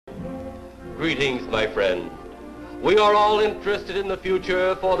Greetings, my friend. We are all interested in the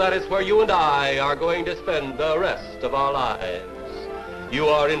future, for that is where you and I are going to spend the rest of our lives. You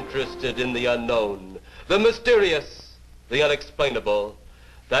are interested in the unknown, the mysterious, the unexplainable.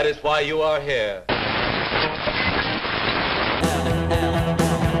 That is why you are here.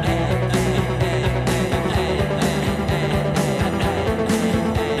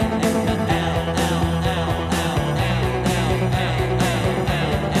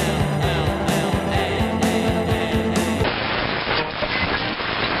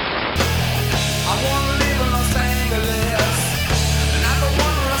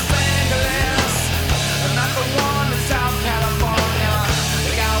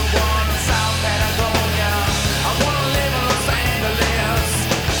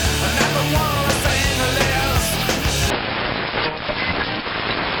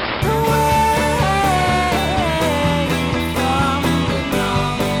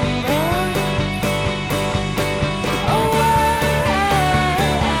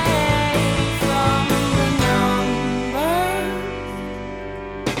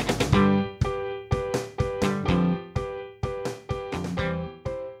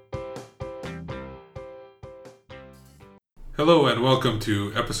 Hello and welcome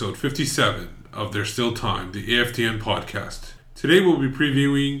to episode 57 of There's Still Time, the AFTN podcast. Today we'll be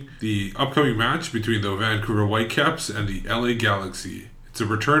previewing the upcoming match between the Vancouver Whitecaps and the LA Galaxy. It's a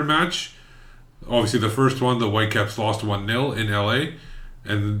return match. Obviously the first one, the Whitecaps lost 1-0 in LA,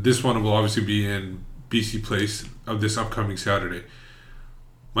 and this one will obviously be in BC Place of this upcoming Saturday.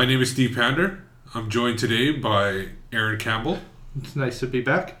 My name is Steve Pander. I'm joined today by Aaron Campbell. It's nice to be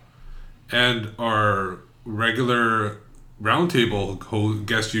back. And our regular roundtable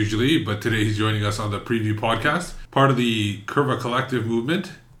guest usually, but today he's joining us on the preview podcast. Part of the Curva Collective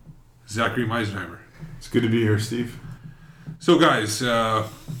movement, Zachary Meisenheimer. It's good to be here, Steve. So guys,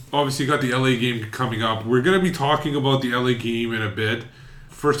 obviously you got the LA game coming up. We're going to be talking about the LA game in a bit.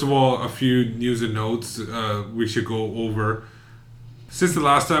 First of all, a few news and notes we should go over. Since the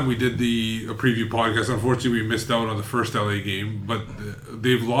last time we did a preview podcast, unfortunately we missed out on the first LA game, but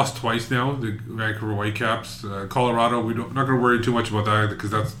they've lost twice now, the Vancouver Whitecaps. Colorado, not going to worry too much about that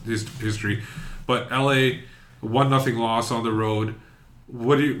because that's history. But LA, 1-0 loss on the road.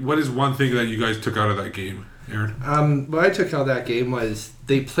 What is one thing that you guys took out of that game, Aaron? What I took out of that game was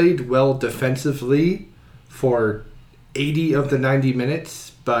they played well defensively for 80 of the 90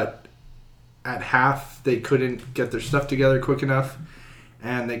 minutes, but at half they couldn't get their stuff together quick enough.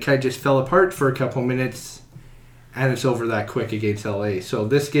 And they kind of just fell apart for a couple minutes, and it's over that quick against LA. So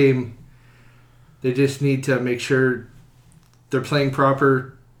this game, they just need to make sure they're playing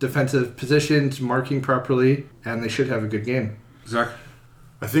proper defensive positions, marking properly, and they should have a good game. Zach?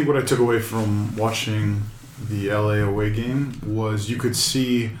 I think what I took away from watching the LA away game was you could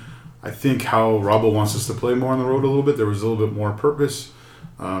see, I think, how Robbo wants us to play more on the road a little bit. There was a little bit more purpose.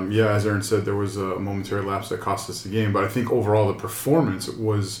 As Aaron said, there was a momentary lapse that cost us the game, but I think overall the performance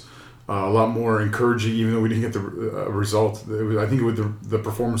was a lot more encouraging, even though we didn't get the result. I think the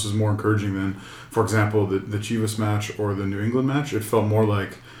performance was more encouraging than, for example, the Chivas match or the New England match. It felt more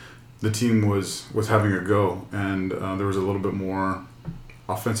like the team was having a go, and there was a little bit more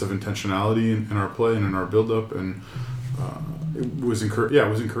offensive intentionality in our play and in our build-up, and it was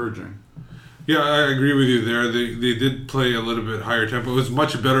encouraging. Yeah, I agree with you there. They did play a little bit higher tempo. It was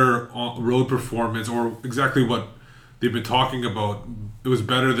much better road performance, or exactly what they've been talking about. It was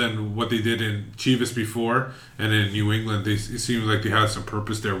better than what they did in Chivas before, and in New England. It seemed like they had some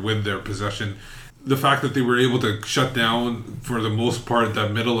purpose there with their possession. The fact that they were able to shut down, for the most part,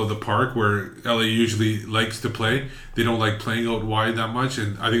 that middle of the park where LA usually likes to play. They don't like playing out wide that much,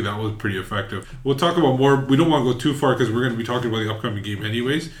 and I think that was pretty effective. We'll talk about more. We don't want to go too far because we're going to be talking about the upcoming game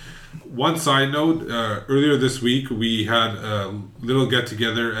anyways. One side note, earlier this week we had a little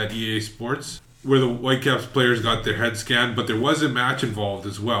get-together at EA Sports where the Whitecaps players got their head scanned, but there was a match involved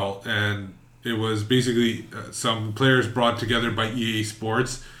as well, and it was basically some players brought together by EA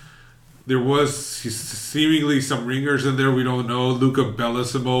Sports. There was seemingly some ringers in there, we don't know. Luca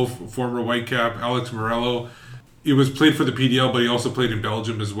Bellissimo, former Whitecap, Alex Morello. He was played for the PDL, but he also played in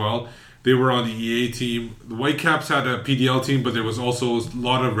Belgium as well. They were on the EA team. The Whitecaps had a PDL team, but there was also a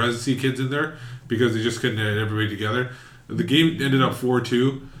lot of residency kids in there because they just couldn't get everybody together. The game ended up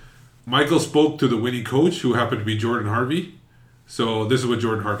 4-2. Michael spoke to the winning coach, who happened to be Jordan Harvey. So this is what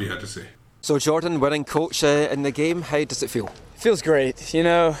Jordan Harvey had to say. So Jordan, winning coach in the game, how does it feel? Feels great. You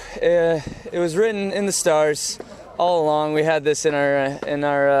know, it was written in the stars all along. We had this in our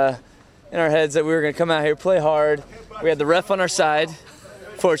heads that we were going to come out here, play hard. We had the ref on our side,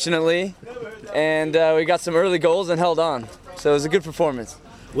 fortunately, and we got some early goals and held on. So it was a good performance.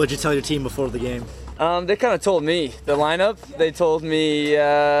 What did you tell your team before the game? They kind of told me the lineup. They told me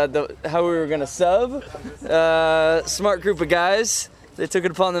how we were going to sub. Smart group of guys. They took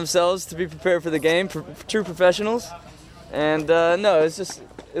it upon themselves to be prepared for the game. True professionals. And no, it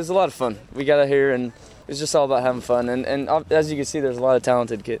was a lot of fun. We got out here and it was just all about having fun. And as you can see, there's a lot of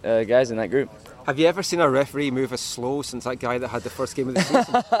talented guys in that group. Have you ever seen a referee move as slow since that guy that had the first game of the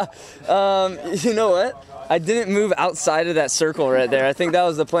season? You know what? I didn't move outside of that circle right there. I think that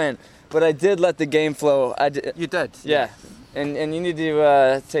was the plan. But I did let the game flow. You did? Yeah. And you need to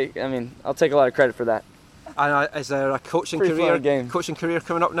I'll take a lot of credit for that. And is there a coaching career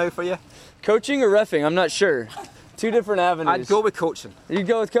coming up now for you? Coaching or reffing? I'm not sure. Two different avenues. I'd go with coaching. You'd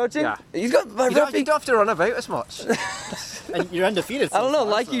go with coaching? Yeah. You don't have to run about as much. And you're undefeated. I don't know,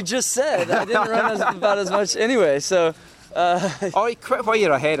 like you just said, I didn't run about as much anyway, so... you quit while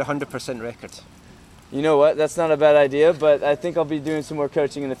you're ahead, 100% record. You know what, that's not a bad idea, but I think I'll be doing some more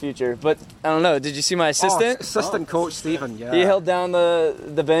coaching in the future. But, I don't know, did you see my assistant? Assistant coach, Stephen, yeah. He held down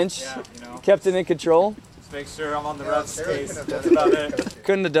the bench, kept it in control. Just make sure I'm on the ref's case, that's about it.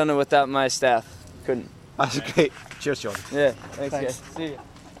 Couldn't have done it without my staff, couldn't. That's great. Cheers, John. Yeah, thanks. Guys. See you.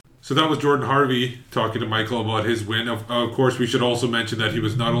 So that was Jordan Harvey talking to Michael about his win. Of course, we should also mention that he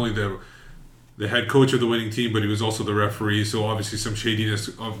was not only the head coach of the winning team, but he was also the referee. So obviously some shadiness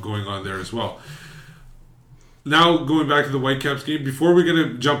going on there as well. Now going back to the Whitecaps game, before we're going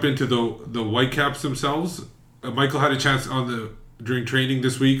to jump into the Whitecaps themselves, Michael had a chance during training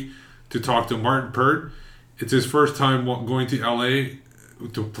this week to talk to Martin Pert. It's his first time going to LA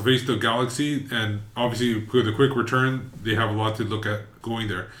to face the Galaxy, and obviously with a quick return, they have a lot to look at going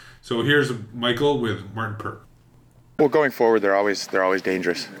there. So here's Michael with Martin Pert. Well, going forward, they're always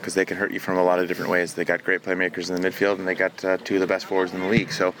dangerous because they can hurt you from a lot of different ways. They got great playmakers in the midfield, and they got two of the best forwards in the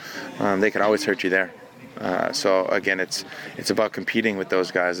league, so they can always hurt you there. So again, it's about competing with those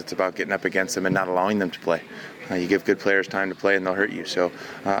guys. It's about getting up against them and not allowing them to play. You give good players time to play and they'll hurt you. So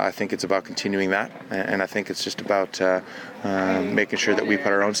I think it's about continuing that, and I think it's just about making sure that we put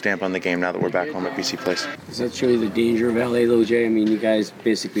our own stamp on the game now that we're back home at BC Place. Does that show you the danger of LA though, Jay? I mean, you guys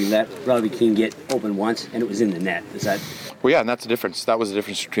basically let Robbie Keane get open once and it was in the net. Is that? Well, yeah, and that's the difference. That was the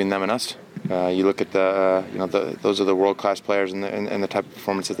difference between them and us. You look at those are the world-class players and the type of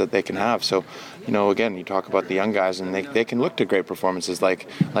performances that they can have. So, again, you talk about the young guys, and they can look to great performances like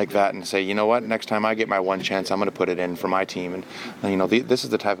that and say, you know what, next time I get my one chance, I'm going to put it in for my team. And this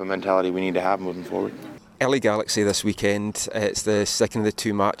is the type of mentality we need to have moving forward. LA Galaxy this weekend. It's the second of the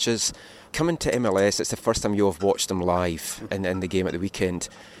two matches. Coming to MLS, it's the first time you've watched them live in the game at the weekend.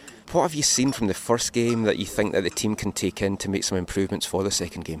 What have you seen from the first game that you think that the team can take in to make some improvements for the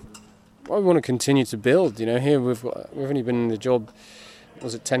second game? Well, we want to continue to build. Here we've only been in the job,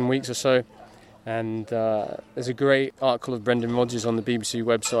 10 weeks or so, and there's a great article of Brendan Rodgers on the BBC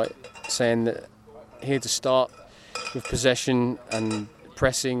website saying that here to start with possession and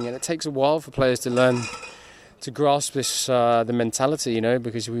pressing, and it takes a while for players to learn to grasp this the mentality,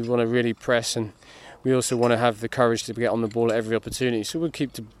 because we want to really press, and we also want to have the courage to get on the ball at every opportunity. So we'll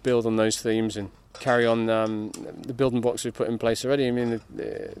keep to build on those themes and carry on the building blocks we've put in place already. I mean,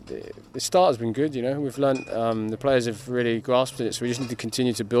 the start has been good. We've learnt, the players have really grasped it, so we just need to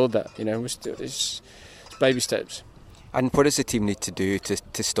continue to build that. It's baby steps. And what does the team need to do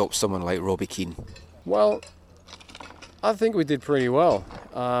to stop someone like Robbie Keane? Well, I think we did pretty well.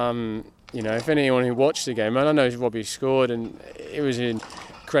 If anyone who watched the game, and I know Robbie scored, and it was an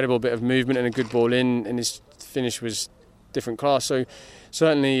incredible bit of movement and a good ball in, and his finish was different class. So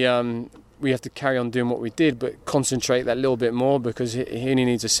certainly we have to carry on doing what we did, but concentrate that little bit more, because he only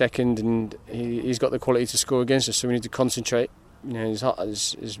needs a second, and he's got the quality to score against us. So we need to concentrate. His heart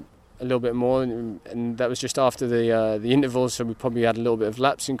is a little bit more, and that was just after the interval. So we probably had a little bit of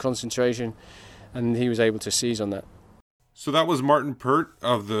lapse in concentration, and he was able to seize on that. So that was Martin Pert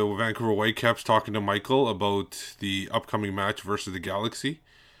of the Vancouver Whitecaps talking to Michael about the upcoming match versus the Galaxy.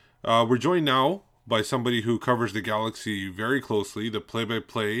 We're joined now by somebody who covers the Galaxy very closely, the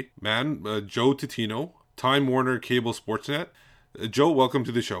play-by-play man, Joe Tutino, Time Warner Cable Sportsnet. Joe, welcome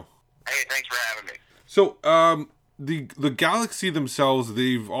to the show. Hey, thanks for having me. So, the Galaxy themselves,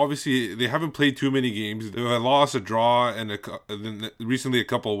 they haven't played too many games. They've lost, a draw, and recently a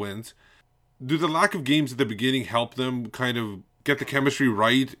couple wins. Do the lack of games at the beginning help them kind of get the chemistry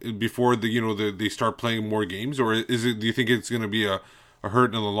right before they start playing more games, or do you think it's going to be a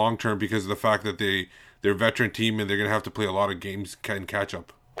hurt in the long term because of the fact that they're a veteran team and they're going to have to play a lot of games and catch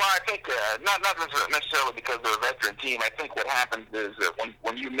up? Well, I think not necessarily because they're a veteran team. I think what happens is that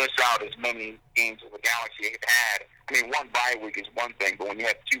when you miss out as many games as the Galaxy had, one bye week is one thing, but when you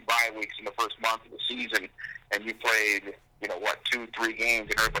have 2 bye weeks in the first month of the season and you played 2-3 games,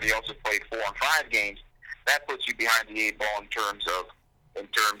 and everybody else has played 4 and 5 games, that puts you behind the 8 ball in terms of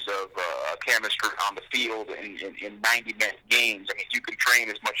chemistry on the field in 90-minute games. I mean, you can train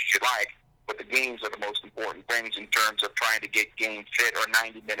as much as you like, but the games are the most important things in terms of trying to get game fit or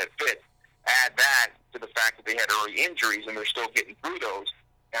 90-minute fit. Add that to the fact that they had early injuries and they're still getting through those,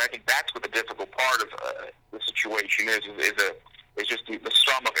 and I think that's what the difficult part of the situation is just the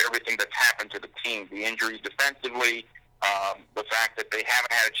sum of everything that's happened to the team. The injuries defensively, the fact that they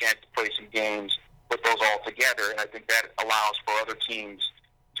haven't had a chance to play some games, put those all together, and I think that allows for other teams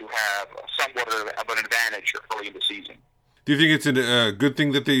to have somewhat of an advantage early in the season. Do you think it's a good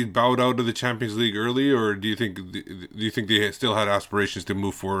thing that they bowed out of the Champions League early, or do you think they still had aspirations to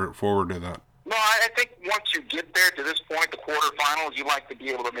move forward to that? No, I think once you get there to this point, the quarterfinals, you like to be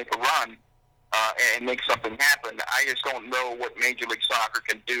able to make a run and make something happen. I just don't know what Major League Soccer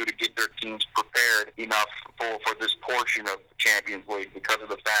can do to get their teams prepared enough for this portion of the Champions League because of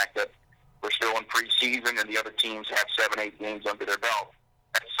the fact that we're still in preseason and the other teams have 7-8 games under their belt.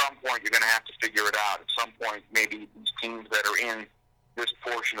 At some point, you're going to have to figure it out. At some point, maybe these teams that are in this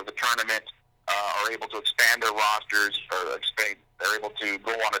portion of the tournament are able to expand their rosters or they're able to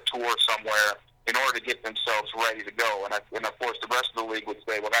go on a tour somewhere in order to get themselves ready to go. And of course, the rest of the league would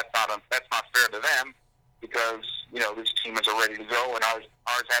say, well, that's not fair to them because these teams are ready to go and ours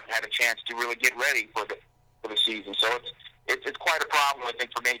haven't had a chance to really get ready for the season. So it's quite a problem, I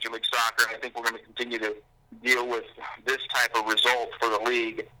think, for Major League Soccer, and I think we're going to continue to deal with this type of result for the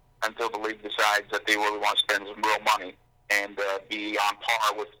league until the league decides that they really want to spend some real money and be on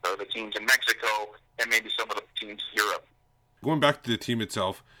par with the teams in Mexico and maybe some of the teams in Europe. Going back to the team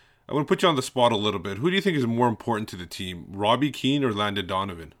itself, I want to put you on the spot a little bit. Who do you think is more important to the team, Robbie Keane or Landon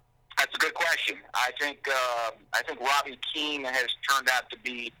Donovan? That's a good question. I think Robbie Keane has turned out to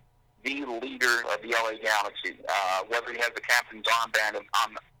be the leader of the LA Galaxy. Whether he has the captain's armband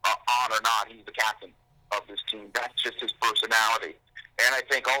on or not, he's the captain of this team. That's just his personality. And I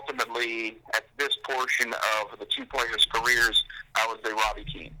think ultimately, at this portion of the two players' careers, I would say Robbie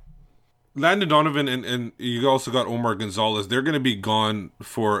Keane. Landon Donovan and you also got Omar Gonzalez. They're going to be gone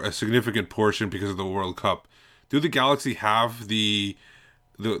for a significant portion because of the World Cup. Do the Galaxy have the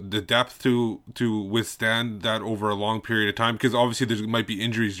depth to withstand that over a long period of time? Because obviously there might be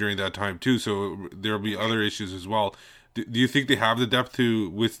injuries during that time too, so there'll be other issues as well. Do you think they have the depth to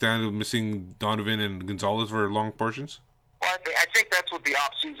withstand missing Donovan and Gonzalez for long portions? Well, I think that's what the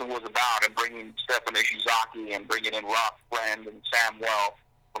offseason was about, and bringing Stefan Ishizaki and bringing in Rob Friend and Samuel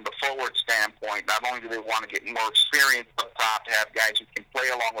from the forward standpoint. Not only do they want to get more experience up top to have guys who can play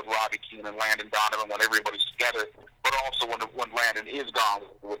along with Robbie Keane and Landon Donovan when everybody's together, but also when Landon is gone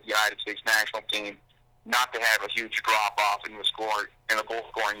with the United States national team, not to have a huge drop-off in the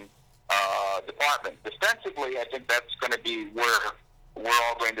goal-scoring department. Defensively, I think that's going to be where we're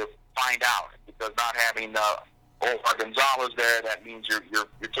all going to find out, because not having Omar Gonzalez there, that means you're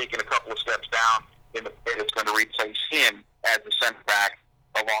taking a couple of steps down in the player that's going to replace him as the center back.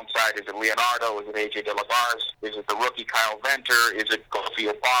 Alongside, is it Leonardo? Is it AJ De La Garza? Is it the rookie Kyle Venter? Is it Kofi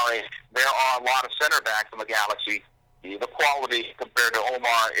Opare? There are a lot of center backs in the Galaxy. The quality compared to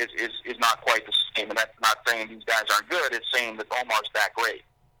Omar is not quite the same, and that's not saying these guys aren't good. It's saying that Omar's that great.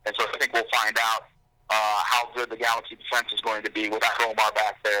 And so I think we'll find out how good the Galaxy defense is going to be without Omar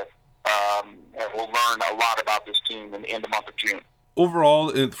back there. And we'll learn a lot about this team in the month of June.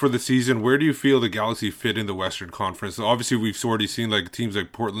 Overall, for the season, where do you feel the Galaxy fit in the Western Conference? Obviously, we've already seen teams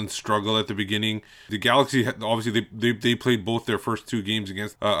like Portland struggle at the beginning. The Galaxy, obviously, they played both their first 2 games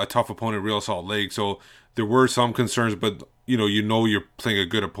against a tough opponent, Real Salt Lake. So there were some concerns, but you're playing a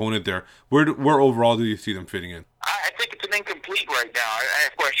good opponent there. Where overall do you see them fitting in? I think it's an incomplete right now. I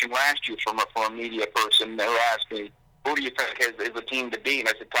had a question last year from a media person who asked me, "Who do you think is a team to beat?" And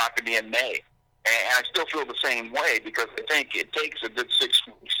I said, "Talk to me in May." And I still feel the same way, because I think it takes a good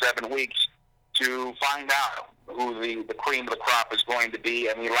 6-7 weeks to find out who the cream of the crop is going to be.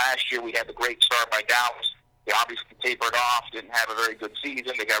 I mean, last year we had the great start by Dallas. They obviously tapered off, didn't have a very good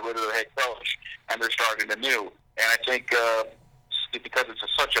season. They got rid of their head coach, and they're starting anew. And I think because it's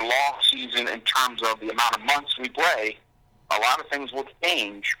such a long season in terms of the amount of months we play, a lot of things will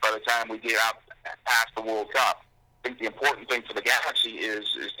change by the time we get out past the World Cup. I think the important thing for the Galaxy is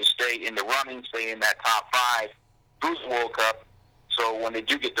to stay in the running, stay in that top 5 through the World Cup. So when they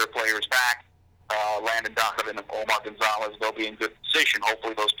do get their players back, Landon Donovan and Omar Gonzalez, they'll be in good position.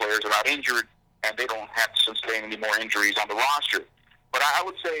 Hopefully those players are not injured and they don't have to sustain any more injuries on the roster. But I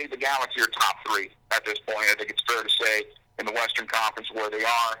would say the Galaxy are top 3 at this point. I think it's fair to say in the Western Conference where they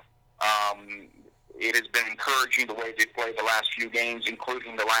are. it has been encouraging the way they played the last few games,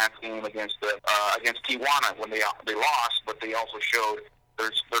 including the last game against Tijuana when they lost, but they also showed their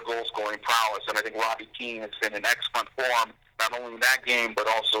goal-scoring prowess. And I think Robbie Keane has been in excellent form, not only in that game, but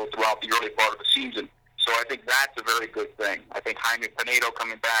also throughout the early part of the season. So I think that's a very good thing. I think Jaime Pinedo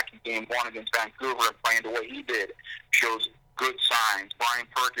coming back in Game 1 against Vancouver and playing the way he did shows good signs. Brian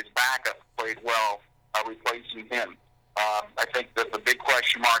Perkins' backup played well, replacing him. I think that the big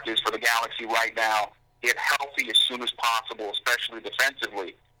question mark is for the Galaxy right now, get healthy as soon as possible, especially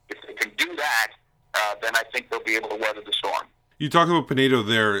defensively. If they can do that, then I think they'll be able to weather the storm. You talk about Pinedo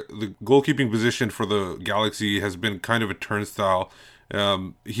there. The goalkeeping position for the Galaxy has been kind of a turnstile.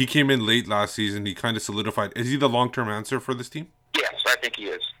 He came in late last season. He kind of solidified. Is he the long-term answer for this team? Yes, I think he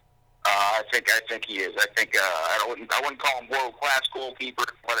is. I think he is. I think I wouldn't call him world-class goalkeeper,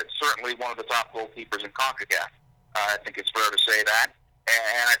 but it's certainly one of the top goalkeepers in CONCACAF. I think it's fair to say that.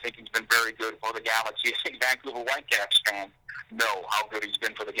 And I think he's been very good for the Galaxy. I think Vancouver Whitecaps fans know how good he's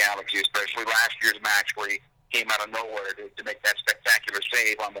been for the Galaxy, especially last year's match where he came out of nowhere to make that spectacular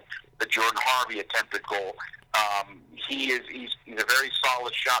save on the Jordan Harvey attempted goal. He's a very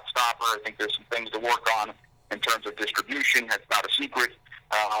solid shot stopper. I think there's some things to work on in terms of distribution. That's not a secret,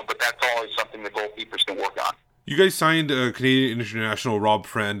 but that's always something the goalkeepers can work on. You guys signed Canadian international Rob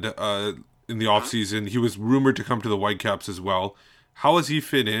Friend in the offseason. He was rumored to come to the Whitecaps as well. How has he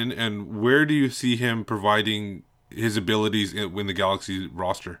fit in, and where do you see him providing his abilities in the Galaxy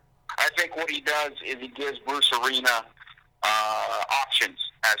roster? I think what he does is he gives Bruce Arena options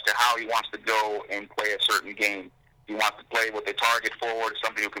as to how he wants to go and play a certain game. He wants to play with a target forward,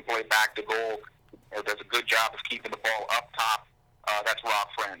 somebody who can play back to goal, does a good job of keeping the ball up top. That's Rob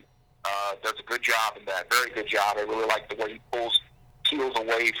Friend. Does a good job in that, very good job. I really like the way he peels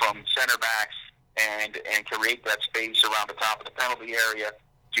away from center backs and create that space around the top of the penalty area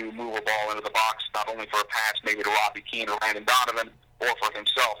to move a ball into the box, not only for a pass maybe to Robbie Keane or Landon Donovan, or for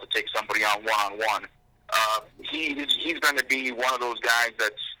himself to take somebody on one-on-one. He's going to be one of those guys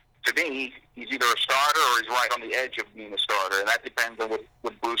that's, to me, he's either a starter or he's right on the edge of being a starter, and that depends on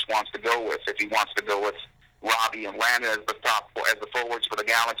what Bruce wants to go with. If he wants to go with Robbie and Landon as the forwards for the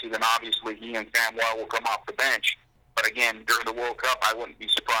Galaxy, then obviously he and Samuel will come off the bench. But again, during the World Cup, I wouldn't be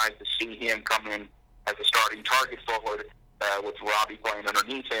surprised to see him come in as a starting target forward with Robbie playing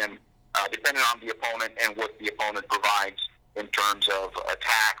underneath him, depending on the opponent and what the opponent provides in terms of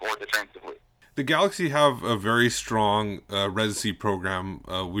attack or defensively. The Galaxy have a very strong residency program.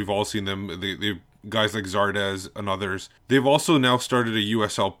 We've all seen them. They guys like Zardes and others. They've also now started a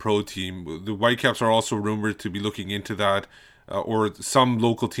USL Pro team. The Whitecaps are also rumored to be looking into that, or some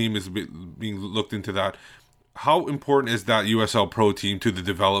local team is being looked into that. How important is that USL Pro team to the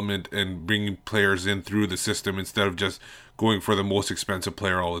development and bringing players in through the system instead of just going for the most expensive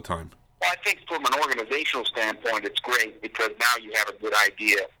player all the time? Well, I think from an organizational standpoint, it's great because now you have a good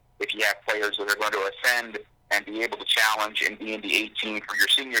idea if you have players that are going to ascend and be able to challenge and be in the 18 for your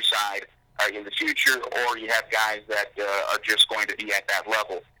senior side in the future, or you have guys that are just going to be at that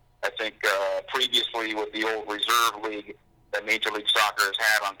level. I think previously with the old reserve league that Major League Soccer has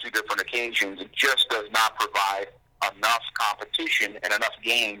had on two different occasions, it just does not provide enough competition and enough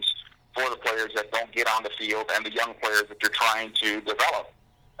games for the players that don't get on the field and the young players that you're trying to develop.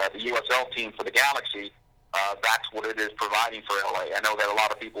 The USL team for the Galaxy, that's what it is providing for LA. I know that a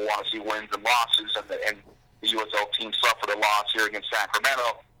lot of people want to see wins and losses, and the USL team suffered a loss here against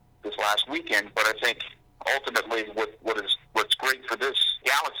Sacramento this last weekend, but I think ultimately what's great for this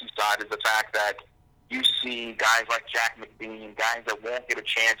Galaxy side is the fact that you see guys like Jack McBean, guys that won't get a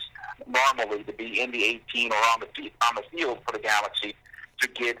chance normally to be in the 18 or on the field for the Galaxy, to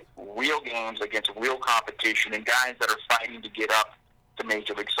get real games against real competition and guys that are fighting to get up to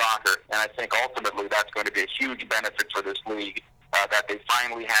Major League Soccer. And I think ultimately that's going to be a huge benefit for this league, that they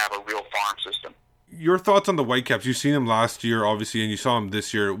finally have a real farm system. Your thoughts on the Whitecaps? You've seen them last year, obviously, and you saw them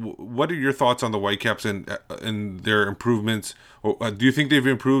this year. What are your thoughts on the Whitecaps and their improvements? Do you think they've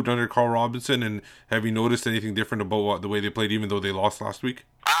improved under Carl Robinson, and have you noticed anything different about the way they played, even though they lost last week?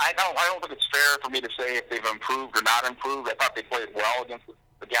 I don't think it's fair for me to say if they've improved or not improved. I thought they played well against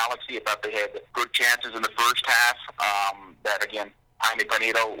the Galaxy. I thought they had good chances in the first half. That, again, Jaime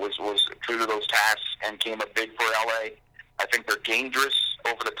Pinedo was true to those tasks and came up big for LA. I think they're dangerous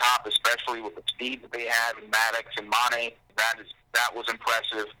over the top, especially with the speed that they have in Maddox and Mane. That was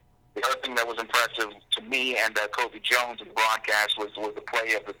impressive. The other thing that was impressive to me and Kobe Jones in the broadcast was the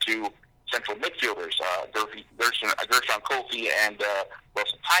play of the two central midfielders, Gershon Kofi and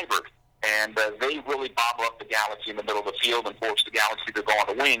Russell Tybert. And they really bobble up the Galaxy in the middle of the field and force the Galaxy to go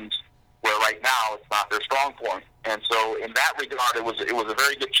on the wings, where right now it's not their strong point. And so in that regard, it was a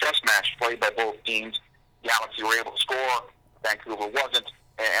very good chess match played by both teams. Galaxy were able to score, Vancouver wasn't,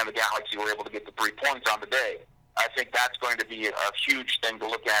 and the Galaxy were able to get the 3 points on the day. I think that's going to be a huge thing to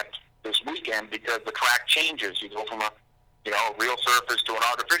look at this weekend because the track changes. You go from a real surface to an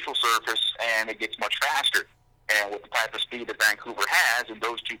artificial surface, and it gets much faster. And with the type of speed that Vancouver has, and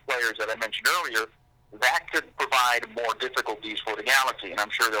those two players that I mentioned earlier, that could provide more difficulties for the Galaxy, and I'm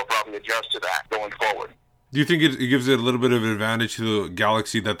sure they'll probably adjust to that going forward. Do you think it gives it a little bit of an advantage to the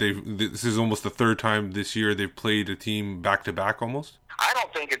Galaxy that this is almost the third time this year they've played a team back-to-back almost? I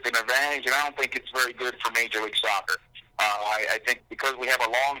don't think it's an advantage, and I don't think it's very good for Major League Soccer. I think because we have a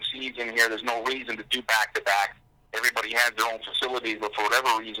long season here, there's no reason to do back-to-back. Everybody has their own facilities, but for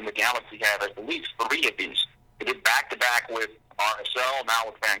whatever reason, the Galaxy have at least 3 of these. They did back-to-back with RSL, now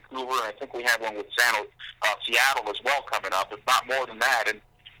with Vancouver, and I think we have one with Seattle as well coming up. It's not more than that, and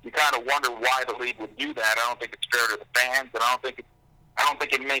you kind of wonder why the league would do that. I don't think it's fair to the fans, and I don't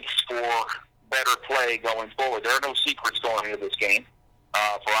think it makes for better play going forward. There are no secrets going into this game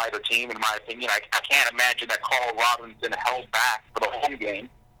for either team, in my opinion. I can't imagine that Carl Robinson held back for the home game.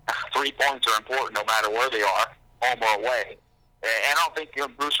 3 points are important no matter where they are, home or away. And I don't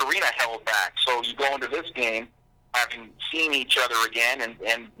think Bruce Arena held back. So you go into this game having seen each other again,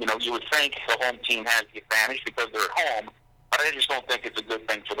 and you would think the home team has the advantage because they're at home. But I just don't think it's a good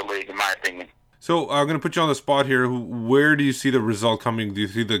thing for the league, in my opinion. So I'm going to put you on the spot here. Where do you see the result coming? Do you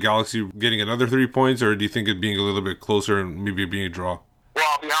see the Galaxy getting another 3 points, or do you think it being a little bit closer and maybe being a draw? Well,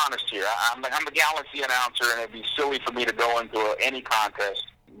 I'll be honest here. I'm the Galaxy announcer, and it'd be silly for me to go into any contest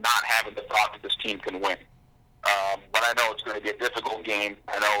not having the thought that this team can win. But I know it's going to be a difficult game.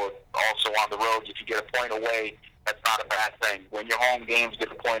 I know also on the road, if you get a point away, that's not a bad thing. When your home games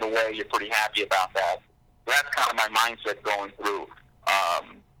get a point away, you're pretty happy about that. So that's kind of my mindset going through.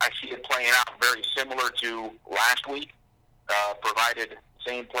 I see it playing out very similar to last week, provided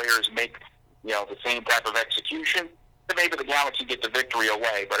same players make the same type of execution. Then maybe the Galaxy get the victory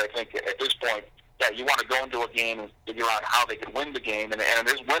away. But I think at this point, you want to go into a game and figure out how they can win the game, and it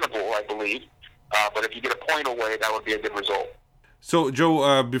is winnable, I believe. But if you get a point away, that would be a good result. So,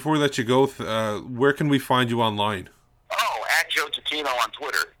 Joe, before we let you go, where can we find you online? Oh, at Joe Tutino on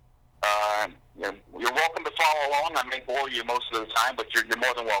Twitter. You're welcome to follow along. I may bore you most of the time, but you're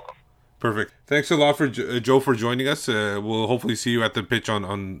more than welcome. Perfect. Thanks a lot for Joe for joining us. We'll hopefully see you at the pitch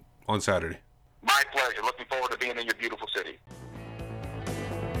on Saturday. My pleasure. Looking forward to being in your beautiful city.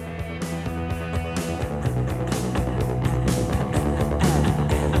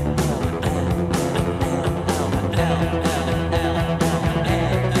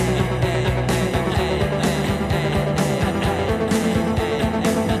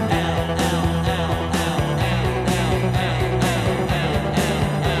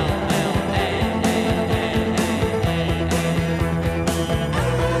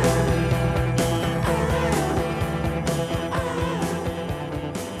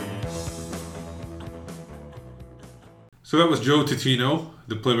 So that was Joe Tutino,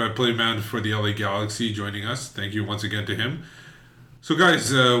 the play-by-play man for the LA Galaxy, joining us. Thank you once again to him. So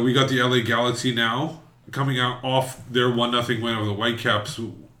guys, we got the LA Galaxy now coming out off their 1-0 win over the Whitecaps.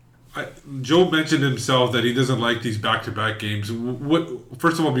 Joe mentioned himself that he doesn't like these back-to-back games.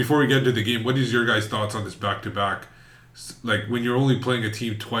 First of all, before we get into the game, what is your guys' thoughts on this back-to-back? Like when you're only playing a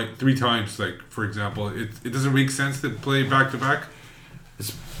team 3 times, like for example, it doesn't make sense to play back-to-back?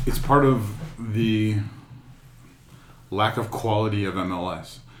 It's part of the lack of quality of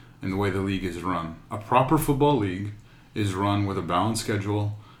MLS and the way the league is run. A proper football league is run with a balanced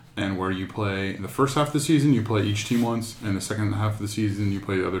schedule, and where you play in the first half of the season, you play each team once, and the second half of the season, you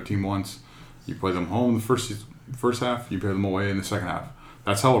play the other team once. You play them home the first half, you play them away in the second half.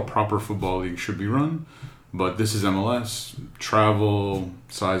 That's how a proper football league should be run. But this is MLS, travel,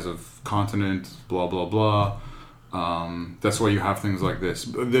 size of continent, blah, blah, blah. That's why you have things like this.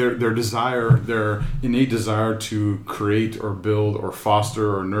 Their innate desire to create or build or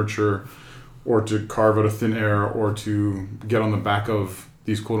foster or nurture or to carve out of thin air or to get on the back of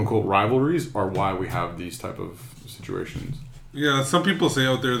these quote-unquote rivalries are why we have these type of situations. Yeah, some people say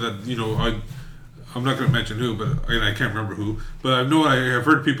out there that, I'm not going to mention who, but I can't remember who, but I've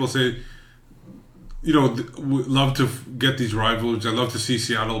heard people say, love to get these rivalries. I love to see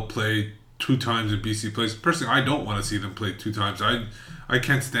Seattle play 2 times and BC plays. Personally, I don't want to see them play 2 times. I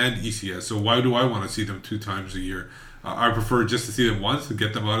can't stand ECS, so why do I want to see them 2 times a year? I prefer just to see them once to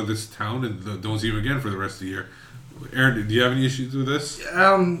get them out of this town and don't see them again for the rest of the year. Aaron, do you have any issues with this?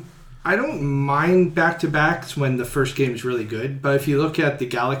 I don't mind back-to-backs when the first game is really good, but if you look at the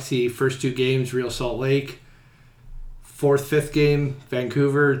Galaxy first 2 games, Real Salt Lake, 4th, 5th game,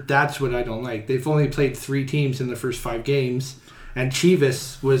 Vancouver, that's what I don't like. They've only played 3 teams in the first 5 games, And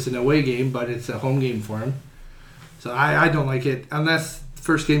Chivas was an away game, but it's a home game for him. So I don't like it unless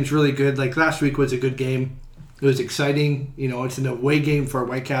first game's really good. Like last week was a good game. It was exciting. You know, it's an away game for a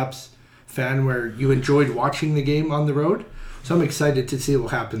Whitecaps fan where you enjoyed watching the game on the road. So I'm excited to see what will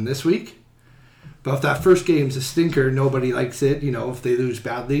happen this week. But if that first game's a stinker, nobody likes it. You know, if they lose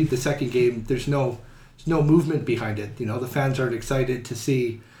badly, the second game, there's no movement behind it. You know, the fans aren't excited to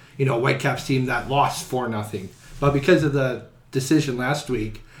see, you know, a Whitecaps team that lost 4-0. But because of the decision last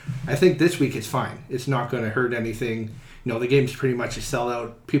week, I think this week is fine. It's not going to hurt anything. You know, the game's pretty much a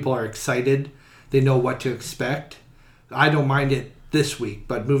sellout. People are excited. They know what to expect. I don't mind it this week,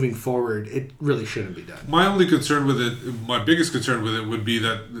 but moving forward, it really shouldn't be done. My only concern with it, my biggest concern with it would be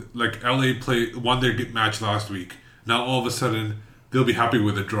that, like, LA won their match last week. Now all of a sudden, they'll be happy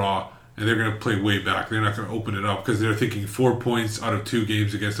with a draw, and they're going to play way back. They're not going to open it up because they're thinking 4 points out of 2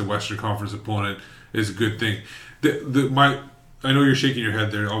 games against a Western Conference opponent is a good thing. I know you're shaking your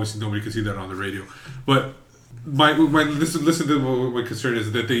head there. Obviously, nobody can see that on the radio, but listen to what my concern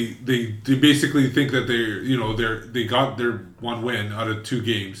is that they basically think that they got their 1 win out of 2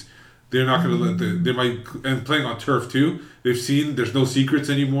 games. They're not going to let they might, and playing on turf too. They've seen there's no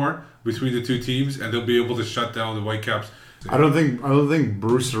secrets anymore between the 2 teams, and they'll be able to shut down the Whitecaps. I don't think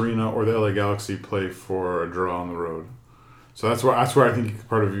Bruce Arena or the LA Galaxy play for a draw on the road. So that's where I think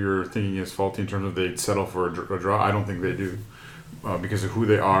part of your thinking is faulty in terms of they'd settle for a draw. I don't think they do. Because of who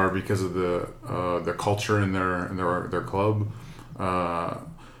they are, because of the culture in their club.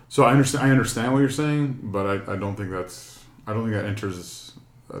 So I understand what you're saying, but I don't think that enters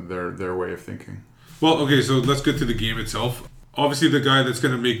their way of thinking. Well, okay, so let's get to the game itself. Obviously, the guy that's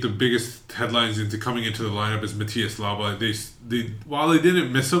going to make the biggest headlines into coming into the lineup is Matias Laba. While they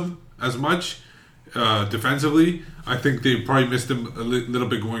didn't miss him as much defensively, I think they probably missed him a little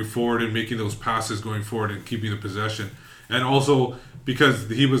bit going forward and making those passes going forward and keeping the possession. And also, because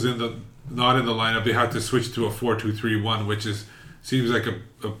he was not in the lineup, they had to switch to a 4-2-3-1, which seems like a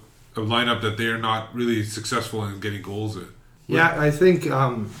lineup that they're not really successful in getting goals in. Yeah, I think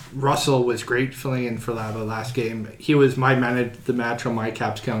Russell was great filling in for Laba last game. He was my man of the match on my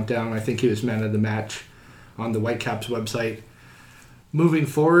Caps countdown. I think he was man of the match on the Whitecaps website. Moving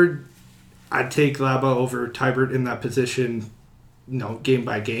forward, I'd take Laba over Tybert in that position, game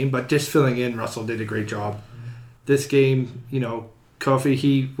by game. But just filling in, Russell did a great job. This game, Kofi,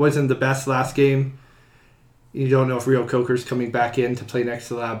 he wasn't the best last game. You don't know if Rio Coker's coming back in to play next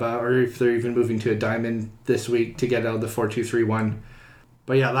to Laba or if they're even moving to a diamond this week to get out of the 4-2-3-1.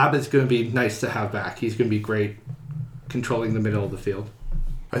 But yeah, Laba's going to be nice to have back. He's going to be great controlling the middle of the field.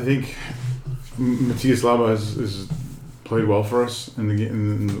 I think Matias Laba has played well for us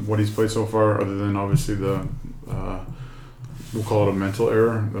in what he's played so far, other than obviously the, we'll call it a mental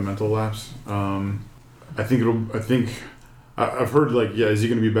error, the mental lapse. I've heard is he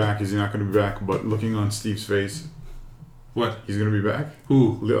going to be back? Is he not going to be back? But looking on Steve's face, what, he's going to be back?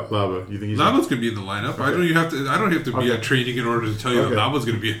 Who? Laba. You think he's Laba's going to be in the lineup? Okay. I don't have to be at training in order to tell you that Laba's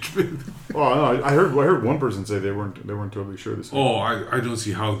going to be at. Well, no, I heard one person say they weren't totally sure this. I don't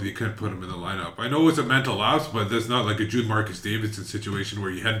see how they can't put him in the lineup. I know it's a mental lapse, but that's not like a Jude Marcus Davidson situation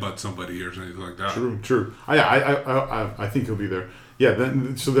where you headbutt somebody or something like that. True. I think he'll be there. Yeah,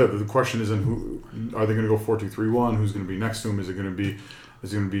 the question is, who are they going to go 4-2-3-1? Who's going to be next to him? Is it going to be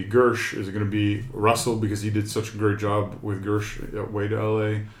Gersh? Is it going to be Russell, because he did such a great job with Gersh away to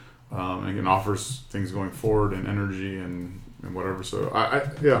LA, and offers things going forward and energy and whatever. So I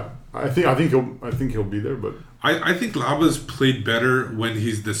think he'll be there. But I think Laba's played better when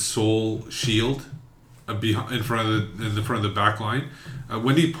he's the sole shield in front of the back line.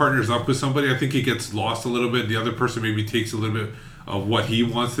 When he partners up with somebody, I think he gets lost a little bit. The other person maybe takes a little bit of what he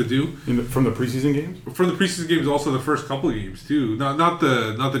wants to do from the preseason games. From the preseason games, also the first couple of games too. Not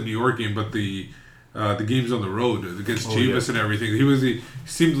the New York game, but the games on the road against Chivas and everything. He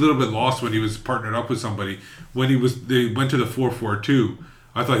seemed a little bit lost when he was partnered up with somebody. When they went to the 4-4-2,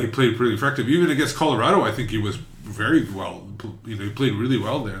 I thought he played pretty effective. Even against Colorado, I think he was very well. He played really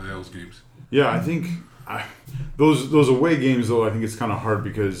well there in those games. Yeah, I think those away games though. I think it's kind of hard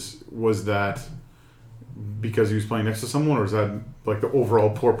because he was playing next to someone, or is that like the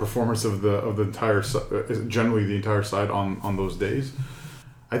overall poor performance of the entire, generally the entire side on those days?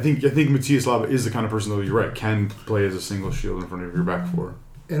 I think Matias Laba is the kind of person, though, you're right, can play as a single shield in front of your back four.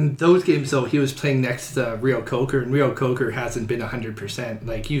 In those games, though, he was playing next to Rio Coker, and Rio Coker hasn't been 100%.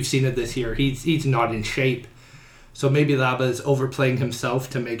 Like, you've seen it this year. He's not in shape. So maybe Laba's overplaying himself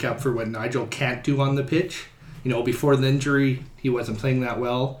to make up for what Nigel can't do on the pitch. Before the injury, he wasn't playing that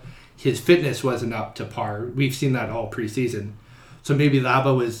well. His fitness wasn't up to par. We've seen that all preseason. So maybe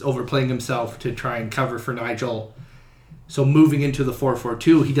Laba was overplaying himself to try and cover for Nigel So moving into the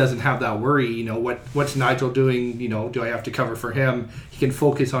 4-4-2, he doesn't have that worry. What's Nigel doing? Do I have to cover for him? He can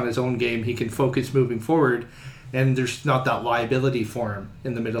focus on his own game. He can focus moving forward. And there's not that liability for him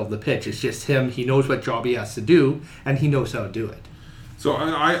in the middle of the pitch. It's just him. He knows what job he has to do, and he knows how to do it. So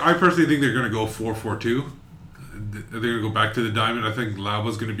I personally think they're going to go 4-4-2. They're going to go back to the diamond. I think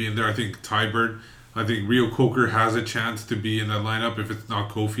Laba's going to be in there. I think Tybert. I think Rio Coker has a chance to be in that lineup if it's not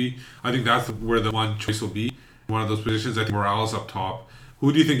Kofi. I think that's where the one choice will be. One of those positions. I think Morales up top.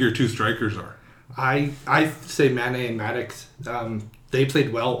 Who do you think your two strikers are? I say Mane and Maddox. They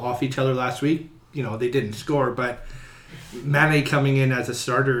played well off each other last week. They didn't score, but Mane coming in as a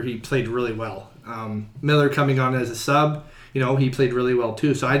starter, he played really well. Miller coming on as a sub, he played really well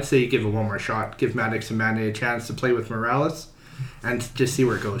too. So I'd say give it one more shot. Give Maddox and Mane a chance to play with Morales and just see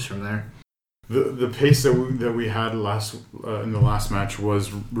where it goes from there. The pace that we had in the last match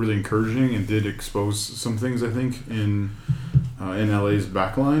was really encouraging and did expose some things, I think, in LA's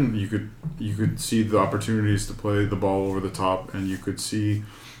backline. You could see the opportunities to play the ball over the top, and you could see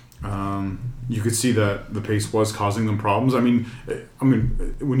that the pace was causing them problems. I mean,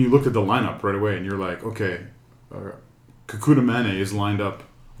 when you looked at the lineup right away, and you're like, okay, Kekuta Mane is lined up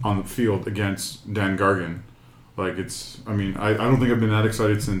on the field against Dan Gargan. Like I don't think I've been that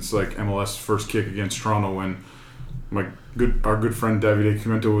excited since like MLS first kick against Toronto when our good friend Davide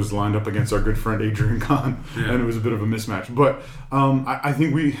Cimento was lined up against our good friend Adrian Khan, and it was a bit of a mismatch. But I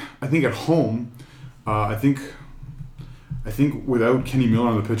think at home, I think without Kenny Miller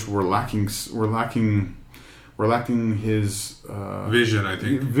on the pitch, we're lacking his vision. I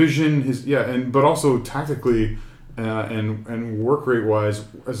think but also tactically. And work rate wise,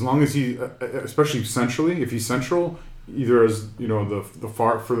 as long as he, especially centrally, if he's central, either as the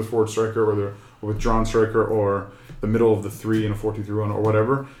furthest forward striker or the withdrawn striker or the middle of the three in a 4-2-3-1 or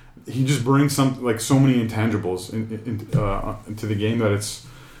whatever, he just brings so many intangibles into the game that it's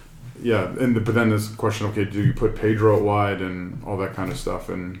but then there's the question, okay, do you put Pedro out wide and all that kind of stuff,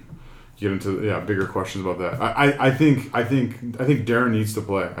 and get into bigger questions about that. I think Darren needs to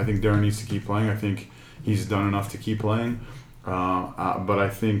play. I think Darren needs to keep playing. I think he's done enough to keep playing, but I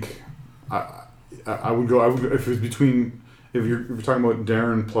think I would go. If it's between, if you're talking about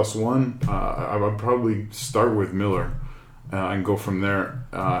Darren plus one, I would probably start with Miller and go from there.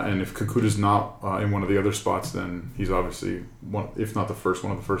 And if Kakuta's not in one of the other spots, then he's obviously one of the first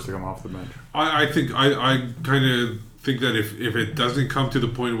to come off the bench. I kind of think that if it doesn't come to the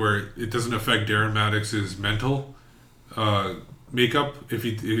point where it doesn't affect Darren Maddox's mental makeup, if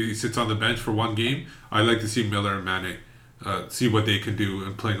he sits on the bench for one game, I like to see Miller and Mane see what they can do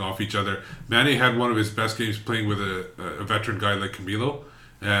and playing off each other. Mane had one of his best games playing with a veteran guy like Camilo,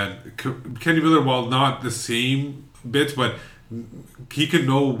 and Kenny Miller, while not the same bits, but he can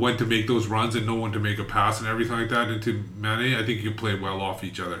know when to make those runs and know when to make a pass and everything like that into Mane. I think you play well off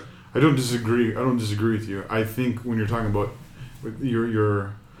each other. I don't disagree with you. I think when you're talking about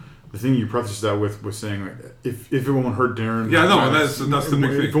your the thing you prefaced that with saying like, if it won't hurt Darren, that's the big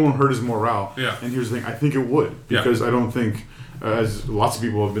thing. If it won't hurt his morale, and here's the thing, I think it would, because I don't think, as lots of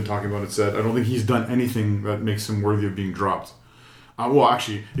people have been talking about it, said I don't think he's done anything that makes him worthy of being dropped. Well,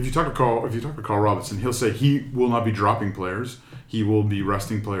 actually, if you talk to Carl Robinson, he'll say he will not be dropping players. He will be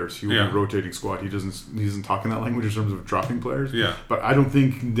resting players. He will be rotating squad. He doesn't talk in that language in terms of dropping players. Yeah. But I don't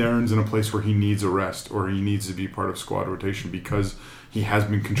think Darren's in a place where he needs a rest or he needs to be part of squad rotation because he has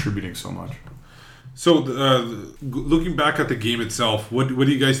been contributing so much. So, looking back at the game itself, what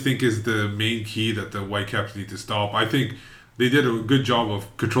do you guys think is the main key that the Whitecaps need to stop? I think they did a good job of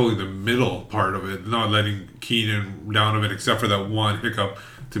controlling the middle part of it, not letting Keenan down of it, except for that one hiccup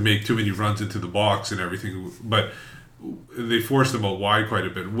to make too many runs into the box and everything. But they forced them out wide quite a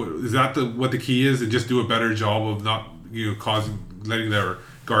bit. Is that what the key is? And just do a better job of not letting their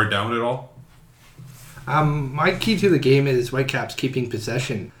guard down at all? My key to the game is Whitecaps keeping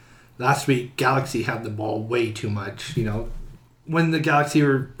possession. Last week, Galaxy had the ball way too much. When the Galaxy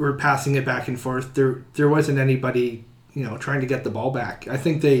were passing it back and forth, there wasn't anybody trying to get the ball back. I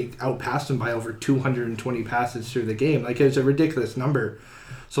think they outpassed them by over 220 passes through the game. Like, it was a ridiculous number.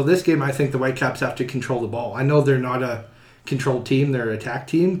 So this game, I think the Whitecaps have to control the ball. I know they're not a controlled team, they're an attack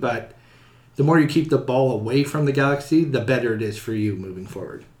team, but the more you keep the ball away from the Galaxy, the better it is for you moving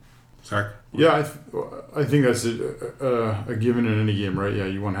forward. Zach? Yeah, I think that's a given in any game, right? Yeah,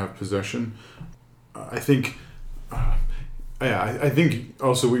 you want to have possession. I think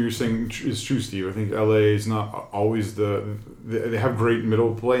also what you're saying is true, Steve. I think LA is not always they have great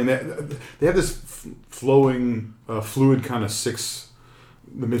middle play, and they have this flowing, fluid kind of six,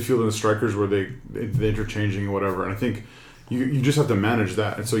 the midfield and the strikers where they interchanging or whatever. And I think you just have to manage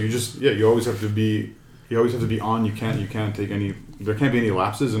that, and so you always have to be you always have to be on. You can't take any. There can't be any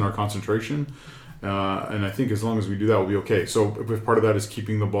lapses in our concentration. And I think as long as we do that, we'll be okay. So if part of that is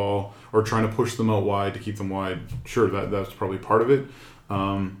keeping the ball or trying to push them out wide to keep them wide, sure, that's probably part of it.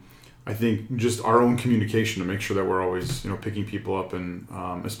 I think just our own communication to make sure that we're always, picking people up, and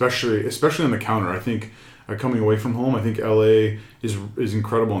especially on the counter. I think coming away from home, I think LA is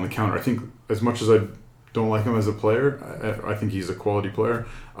incredible on the counter. I think as much as I don't like him as a player, I think he's a quality player.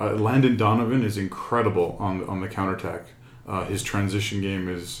 Landon Donovan is incredible on the counterattack. His transition game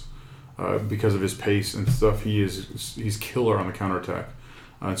is. Because of his pace and stuff, he's killer on the counterattack.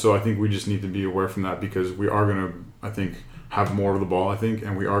 And so I think we just need to be aware from that, because we are going to, I think, have more of the ball,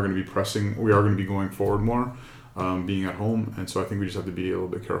 and we are going to be pressing, we are going to be going forward more, being at home. And so I think we just have to be a little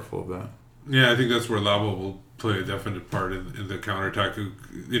bit careful of that. Yeah, I think that's where Labo will play a definite part in the counterattack,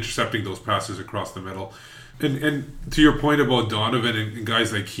 intercepting those passes across the middle. And to your point about Donovan and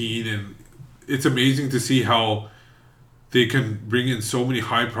guys like Keane, and it's amazing to see how they can bring in so many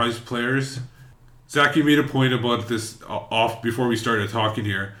high-priced players. Zach, you made a point about this off before we started talking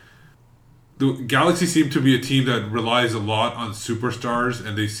here. The Galaxy seem to be a team that relies a lot on superstars,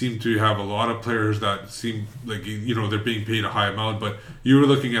 and they seem to have a lot of players that seem like, they're being paid a high amount. But you were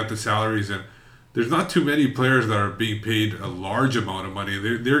looking at the salaries, and there's not too many players that are being paid a large amount of money.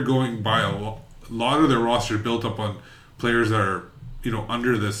 They're going by a lot of their roster built up on players that are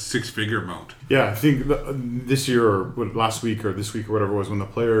under the six-figure amount. Yeah, I think this year or last week or this week or whatever it was, when the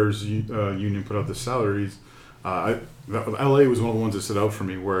players union put out the salaries, LA was one of the ones that stood out for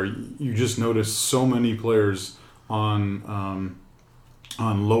me, where you just noticed so many players on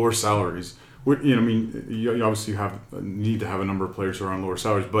lower salaries. You obviously need to have a number of players who are on lower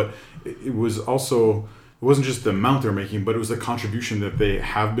salaries, but it wasn't just the amount they're making, but it was the contribution that they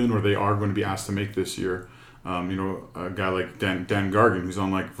have been or they are going to be asked to make this year. A guy like Dan Gargan, who's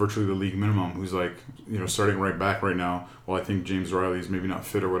on virtually the league minimum, who's starting right back right now. Well, I think James Riley is maybe not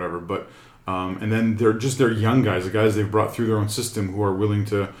fit or whatever, but and then they're young guys, the guys they've brought through their own system, who are willing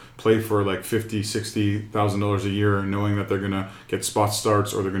to play for $50,000-$60,000 a year, knowing that they're gonna get spot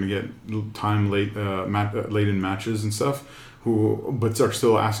starts or they're gonna get time late in matches and stuff. But are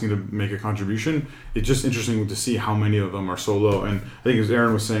still asking to make a contribution. It's just interesting to see how many of them are so low. And I think as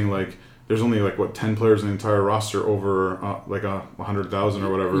Aaron was saying, there's only 10 players in the entire roster over 100,000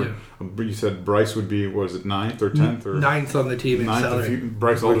 or whatever. Yeah. But you said Bryce would be, what is it, 9th or 10th or 9th on the team in salary.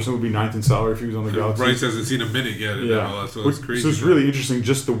 Bryce Alderson would be 9th in salary if he was on the Galaxy. Bryce hasn't seen a minute yet. Yeah, so it's crazy. So it's really interesting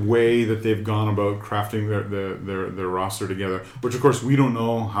just the way that they've gone about crafting their roster together. Which of course we don't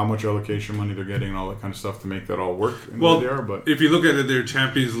know how much allocation money they're getting and all that kind of stuff to make that all work. But if you look at it, their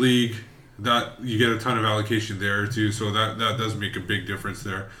Champions League, that you get a ton of allocation there too. So that does make a big difference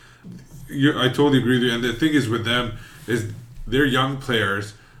there. I totally agree with you. And the thing is with them is their young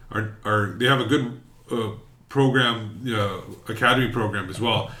players they have a good program, academy program as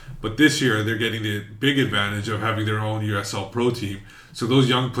well. But this year they're getting the big advantage of having their own USL Pro team. So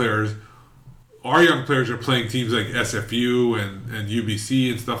those our young players are playing teams like SFU and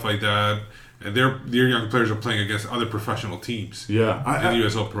UBC and stuff like that. And their young players are playing against other professional teams. Yeah, in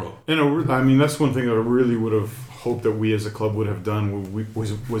USL Pro. That's one thing that I really would have hoped that we as a club would have done.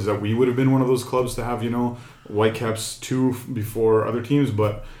 Was that we would have been one of those clubs to have Whitecaps 2 before other teams.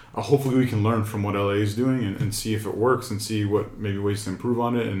 But hopefully we can learn from what LA is doing and see if it works and see what maybe ways to improve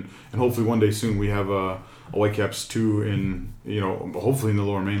on it. And hopefully one day soon we have a Whitecaps 2 in hopefully in the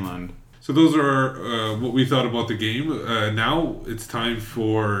Lower Mainland. So those are what we thought about the game. Now it's time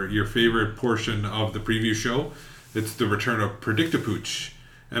for your favorite portion of the preview show. It's the return of Predict-a-Pooch.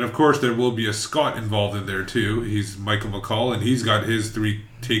 And of course there will be a Scot involved in there too. He's Michael McCall, and he's got his 3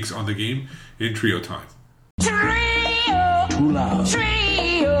 takes on the game in trio time. Trio! Too loud.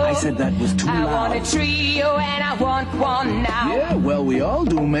 Trio! I said that was too loud. I want a trio and I want one now. Yeah, well, we all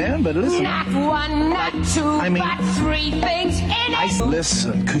do, man, but listen. Not one, not two, but 3 things in it.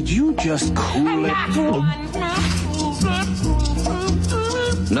 Listen, could you just cool it? Not one, not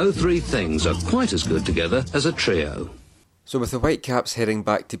two. No 3 things are quite as good together as a trio. So with the Whitecaps heading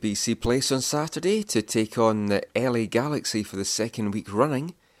back to BC Place on Saturday to take on the LA Galaxy for the second week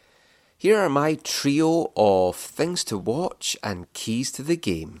running, here are my trio of things to watch and keys to the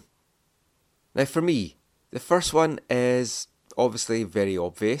game. Now for me, the first one is obviously very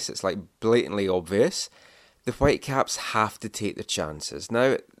obvious. It's blatantly obvious. The Whitecaps have to take their chances.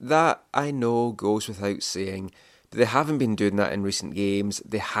 Now that I know goes without saying, but they haven't been doing that in recent games.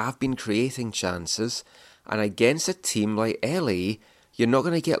 They have been creating chances. And against a team like LA, you're not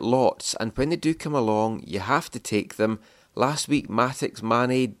going to get lots. And when they do come along, you have to take them. Last week, Matix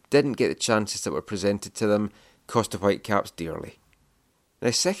Mane didn't get the chances that were presented to them, cost the Whitecaps dearly.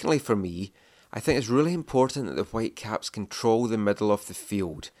 Now, secondly for me, I think it's really important that the Whitecaps control the middle of the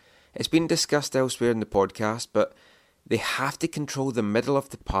field. It's been discussed elsewhere in the podcast, but they have to control the middle of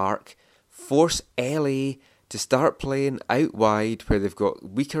the park, force LA to start playing out wide where they've got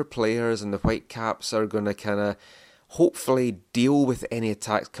weaker players, and the Whitecaps are going to kind of hopefully deal with any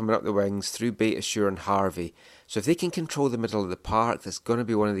attacks coming up the wings through Beitashour and Harvey. So if they can control the middle of the park, that's going to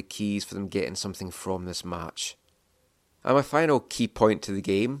be one of the keys for them getting something from this match. And my final key point to the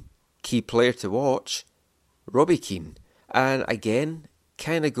game, key player to watch, Robbie Keane. And again,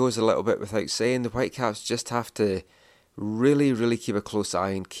 kind of goes a little bit without saying, the Whitecaps just have to really, really keep a close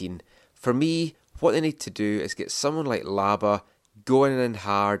eye on Keane. For me, what they need to do is get someone like Laba going in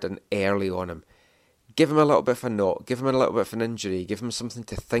hard and early on him. Give him a little bit of a knock, give him a little bit of an injury, give him something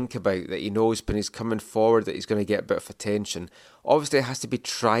to think about that he knows when he's coming forward that he's going to get a bit of attention. Obviously it has to be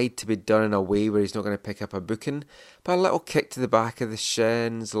tried to be done in a way where he's not going to pick up a booking, but a little kick to the back of the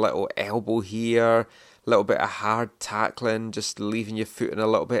shins, a little elbow here, a little bit of hard tackling, just leaving your foot in a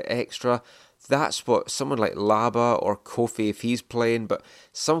little bit extra. That's what someone like Laba or Kofi, if he's playing, but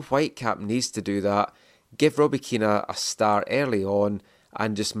some Whitecap needs to do that. Give Robbie Keane a start early on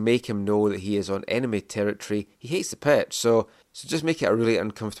and just make him know that he is on enemy territory. He hates the pitch, so just make it a really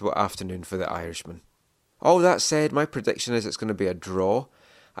uncomfortable afternoon for the Irishman. All that said, my prediction is it's going to be a draw.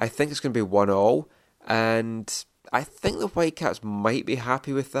 I think it's going to be 1-1, and I think the Whitecaps might be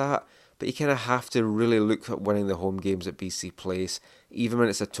happy with that, but you kind of have to really look at winning the home games at BC Place, even when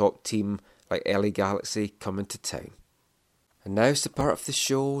it's a top team like LA Galaxy coming to town. And now's the part of the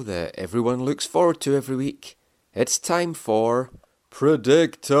show that everyone looks forward to every week. It's time for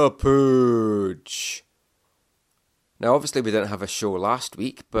Predict-A-Pooch. Now obviously we didn't have a show last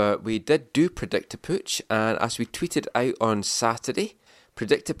week, but we did do Predict-A-Pooch, and as we tweeted out on Saturday,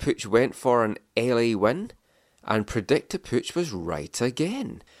 Predict-A-Pooch went for an LA win, and Predict-A-Pooch was right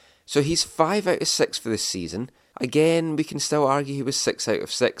again. So he's 5 out of 6 for this season. Again, we can still argue he was 6 out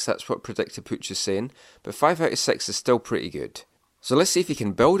of 6, that's what Predict-A-Pooch is saying, but 5 out of 6 is still pretty good. So let's see if he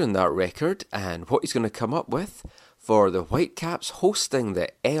can build on that record and what he's going to come up with for the Whitecaps hosting the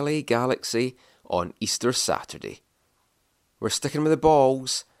LA Galaxy on Easter Saturday. We're sticking with the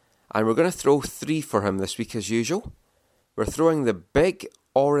balls, and we're going to throw 3 for him this week as usual. We're throwing the big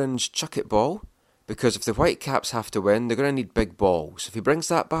orange chuck it ball, because if the Whitecaps have to win, they're going to need big balls. If he brings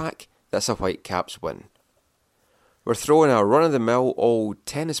that back, that's a Whitecaps win. We're throwing a run-of-the-mill old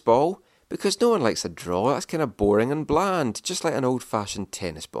tennis ball, because no one likes a draw. That's kind of boring and bland, just like an old-fashioned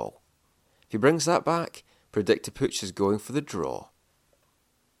tennis ball. If he brings that back, Predict-A-Pooch is going for the draw.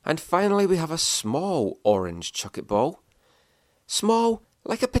 And finally, we have a small orange chuck it ball. Small,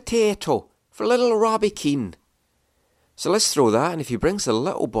 like a potato, for little Robbie Keane. So let's throw that, and if he brings the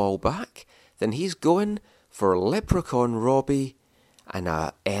little ball back, then he's going for Leprechaun Robbie and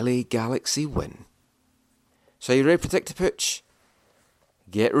a LA Galaxy win. So are you ready, Predict-A-Pooch?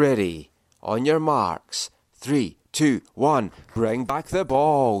 Get ready. On your marks. 3, 2, 1. Bring back the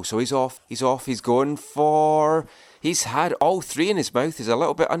ball. So he's off. He's going for... He's had all 3 in his mouth. He's a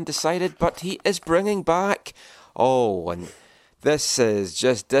little bit undecided, but he is bringing back... Oh, and this is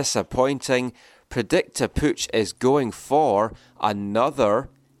just disappointing. Predict-A-Pooch is going for another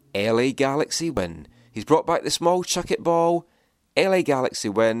LA Galaxy win. He's brought back the small chuck it ball. LA Galaxy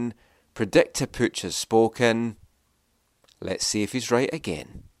win. Predict-A-Pooch has spoken. Let's see if he's right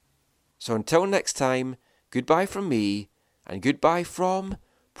again. So until next time, goodbye from me, and goodbye from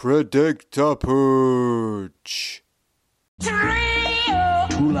Predict-A-Pooch. Trio!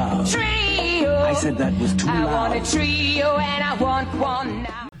 Too loud. Trio! I said that was too loud. I want a trio and I want one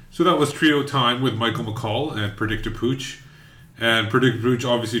now. So that was Trio Time with Michael McCall and Predict-A-Pooch. And Predict-A-Pooch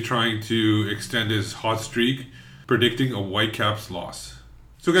obviously trying to extend his hot streak, predicting a Whitecaps loss.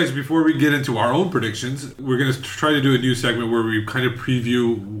 So guys, before we get into our own predictions, we're going to try to do a new segment where we kind of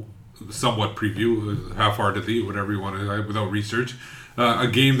somewhat preview, half-heartedly, whatever you want to, without research, a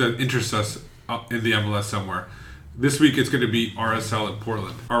game that interests us in the MLS somewhere. This week it's going to be RSL in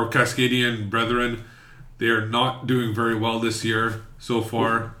Portland. Our Cascadian brethren, they are not doing very well this year so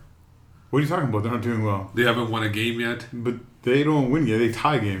far. What are you talking about? They're not doing well. They haven't won a game yet. But they don't win yet. They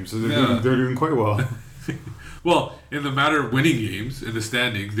tie games, so they're doing quite well. Well, in the matter of winning games in the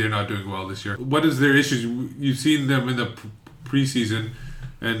standings, they're not doing well this year. What is their issues? You've seen them in the preseason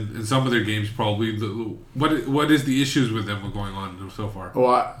and in some of their games probably. What is the issues with them going on so far?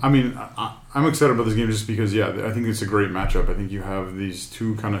 Well, I'm excited about this game just because, I think it's a great matchup. I think you have these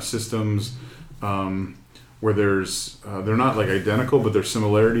two kind of systems where there's they're not like identical, but there's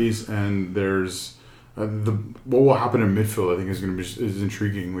similarities, and there's what will happen in midfield. I think is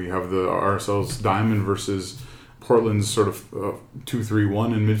intriguing. We have the RSL's Diamond versus Portland's sort of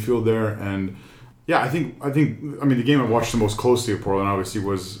 2-3-1 in midfield there, and yeah, I think the game I watched the most closely of Portland obviously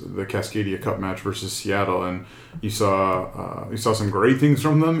was the Cascadia Cup match versus Seattle, and you saw some great things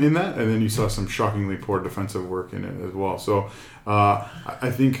from them in that, and then you saw some shockingly poor defensive work in it as well. So I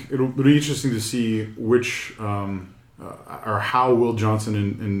think it'll be interesting to see which or how Will Johnson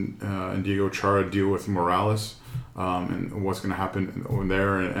and Diego Chara deal with Morales. And what's going to happen over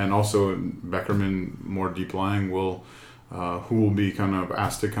there, and also Beckerman more deep lying who will be kind of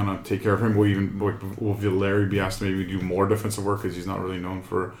asked to kind of take care of him. Will Valeri be asked to maybe do more defensive work because he's not really known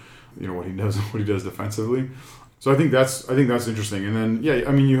for what he does defensively. So I think that's interesting. And then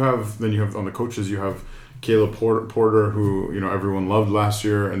you have on the coaches you have Caleb Porter who everyone loved last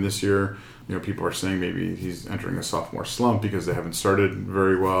year, and this year people are saying maybe he's entering a sophomore slump because they haven't started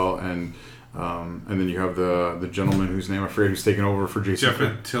very well, and then you have the gentleman whose name I forget who's taken over for Jason. Jeff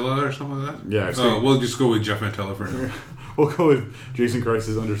Antilla or something like that? Yeah. We'll just go with Jeff Antilla for now. We'll go with Jason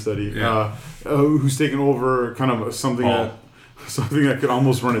Christ's understudy, who's taken over kind of something that could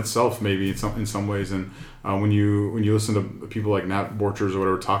almost run itself maybe in some ways. And when you listen to people like Nat Borchers or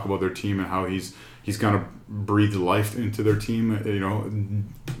whatever talk about their team and how he's kind of breathed life into their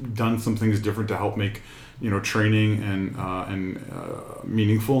team, done some things different to help make training and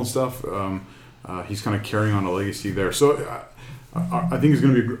meaningful and stuff. He's kind of carrying on a legacy there. So I think it's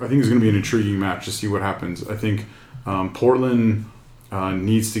going to be an intriguing match to see what happens. I think Portland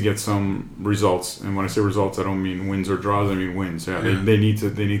needs to get some results, and when I say results, I don't mean wins or draws. I mean wins. Yeah. They need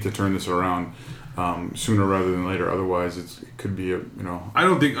to turn this around sooner rather than later. Otherwise, it could be I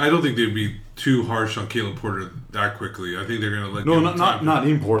don't think they'd be too harsh on Caleb Porter that quickly. I think they're going to let. No, not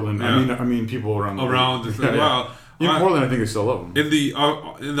in Portland. Yeah. I mean people around the thing. Well, in Portland, I think they still love him. In the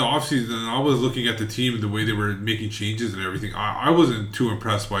offseason, I was looking at the team and the way they were making changes and everything. I wasn't too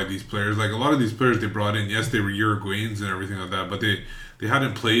impressed by these players. Like a lot of these players they brought in, yes, they were Uruguayans and everything like that, but they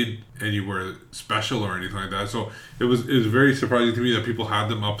hadn't played anywhere special or anything like that. So it was very surprising to me that people had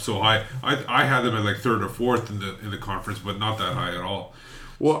them up so high. I had them at like third or fourth in the conference, but not that high at all.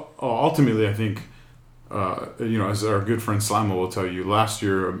 Well, ultimately, I think as our good friend Slimo will tell you, last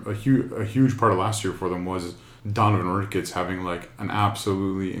year a huge part of last year for them was Donovan Ricketts having like an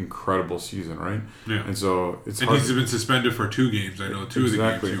absolutely incredible season, right? Yeah. And so he's been suspended for 2 games. I know 2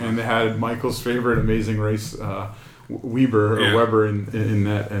 exactly. of the games. And they had Michael's favorite Amazing Race Weber in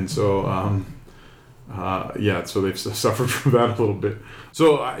net, and so so they've suffered from that a little bit.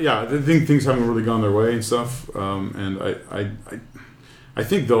 So I think things haven't really gone their way and stuff. And I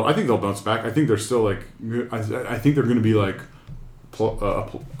think they'll bounce back. I think they're still like I think they're going to be like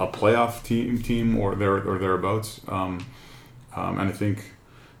a playoff team or thereabouts. And I think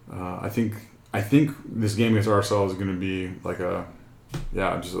this game against RSL is going to be like a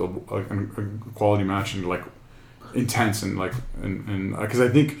quality match and like intense and because I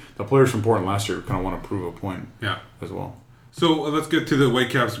think the players from Portland last year kind of want to prove a point as well. So let's get to the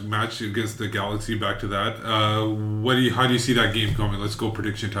Whitecaps match against the Galaxy. Back to that. How do you see that game coming? Let's go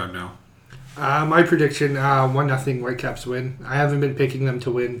prediction time now. My prediction: 1-0 Whitecaps win. I haven't been picking them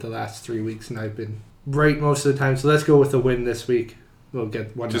to win the last 3 weeks, and I've been right most of the time. So let's go with a win this week. We'll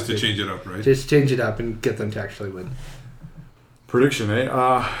get 1-0. Just to change it up, right? Just change it up and get them to actually win. Prediction,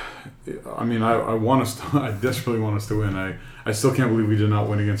 I mean, I desperately want us to win. I still can't believe we did not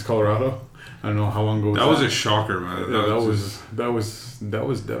win against Colorado. I don't know how long ago that was a shocker, man. That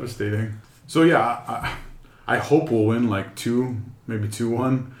was devastating. So I hope we'll win like 2, maybe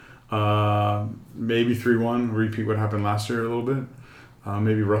 2-1, maybe 3-1. Repeat what happened last year a little bit.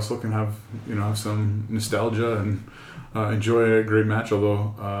 Maybe Russell can have some nostalgia and enjoy a great match.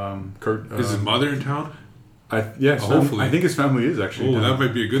 Although Kurt is his mother in town? Yes, hopefully. I think his family is actually. Oh, that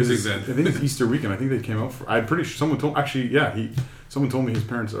might be a good thing then. I think it's Easter weekend. I think they came out for. I'm pretty sure someone told. Actually, someone told me his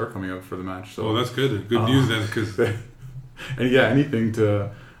parents are coming out for the match. So that's good. Good news then, because. And anything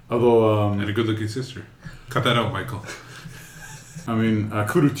to, although. And a good-looking sister. Cut that out, Michael. I mean,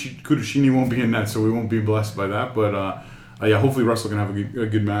 Kudushini won't be in that, so we won't be blessed by that. But hopefully Russell can have a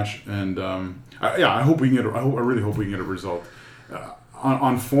good match, and I hope we can get. I really hope we can get a result.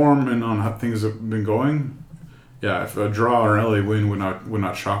 On form and on how things have been going. Yeah, if a draw or an LA win would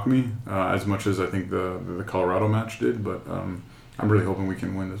not shock me as much as I think the Colorado match did, but I'm really hoping we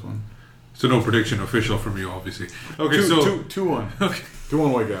can win this one. So no prediction official from you, obviously. Okay, 2-1. Okay.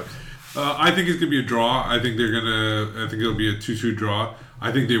 2-1 Whitecaps. I think it's gonna be a draw. I think it'll be a 2-2 draw.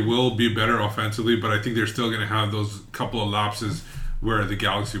 I think they will be better offensively, but I think they're still gonna have those couple of lapses where the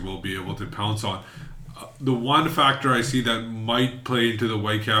Galaxy will be able to pounce on. The one factor I see that might play into the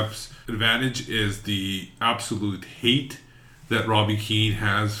Whitecaps' advantage is the absolute hate that Robbie Keane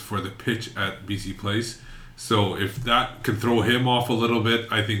has for the pitch at BC Place. So if that can throw him off a little bit,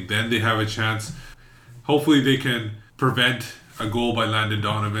 I think then they have a chance. Hopefully they can prevent a goal by Landon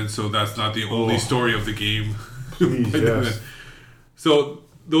Donovan, so that's not the only story of the game. Please, yes. So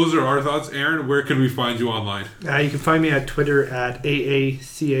those are our thoughts. Aaron, where can we find you online? You can find me at Twitter at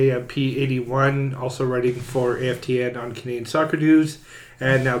AACAMP81, also writing for AFTN on Canadian Soccer News,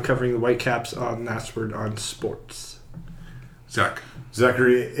 and now covering the Whitecaps on Last Word on Sports. Zach.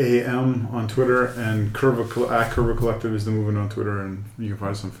 Zachary AM on Twitter, and Curva Collective is the movement on Twitter, and you can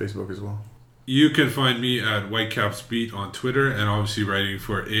find us on Facebook as well. You can find me at Whitecaps Beat on Twitter, and obviously writing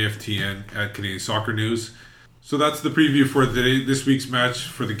for AFTN at Canadian Soccer News. So that's the preview for this week's match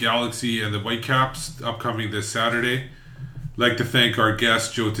for the Galaxy and the Whitecaps, upcoming this Saturday. I'd like to thank our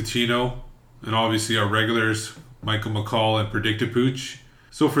guest, Joe Ticino, and obviously our regulars, Michael McCall and Predictapooch.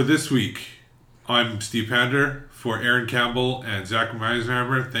 So for this week, I'm Steve Pander. For Aaron Campbell and Zach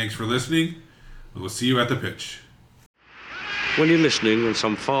Meisenhammer, thanks for listening. We'll see you at the pitch. When you're listening in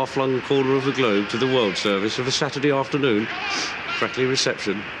some far-flung corner of the globe to the World Service of a Saturday afternoon, crackly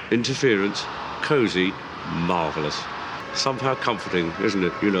reception, interference, cosy, marvellous. Somehow comforting, isn't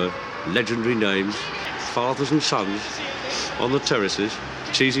it? You know, legendary names, fathers and sons on the terraces,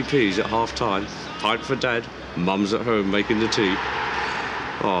 cheesy peas at half-time, pint for dad, mum's at home making the tea.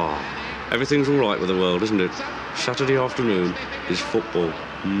 Oh, everything's all right with the world, isn't it? Saturday afternoon is football.